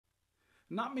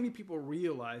Not many people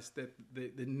realize that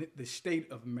the state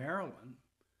of Maryland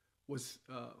was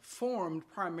formed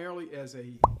primarily as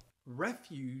a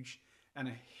refuge and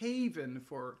a haven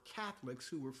for Catholics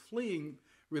who were fleeing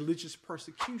religious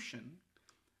persecution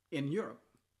in Europe.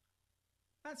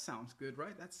 That sounds good,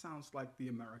 right? That sounds like the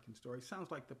American story.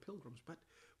 Sounds like the Pilgrims. But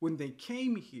when they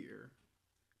came here,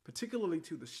 particularly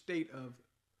to the state of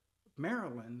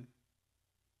Maryland,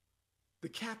 the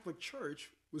Catholic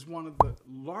Church was one of the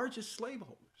largest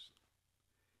slaveholders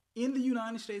in the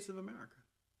United States of America.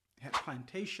 It had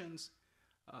plantations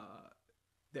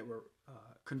that were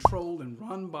controlled and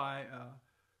run by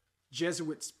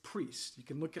Jesuits priests. You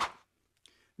can look at,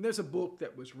 and there's a book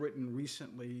that was written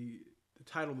recently. The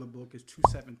title of the book is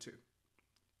 272.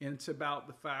 And it's about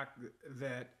the fact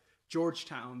that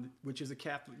Georgetown, which is a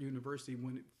Catholic university,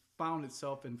 when it found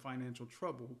itself in financial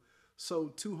trouble,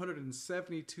 sold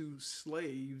 272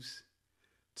 slaves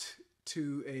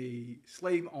to a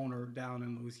slave owner down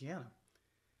in Louisiana.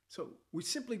 So we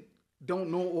simply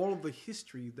don't know all of the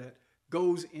history that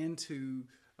goes into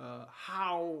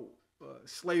how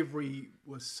slavery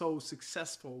was so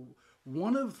successful.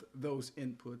 One of those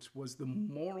inputs was the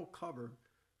moral cover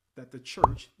that the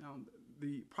church, now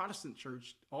the Protestant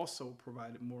church also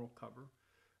provided moral cover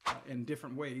in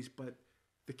different ways, but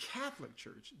the Catholic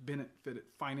Church benefited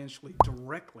financially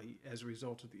directly as a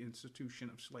result of the institution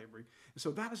of slavery. And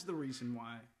so that is the reason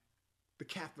why the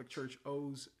Catholic Church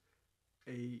owes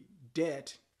a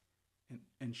debt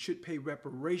and should pay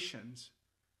reparations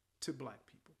to black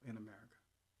people in America.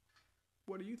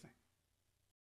 What do you think?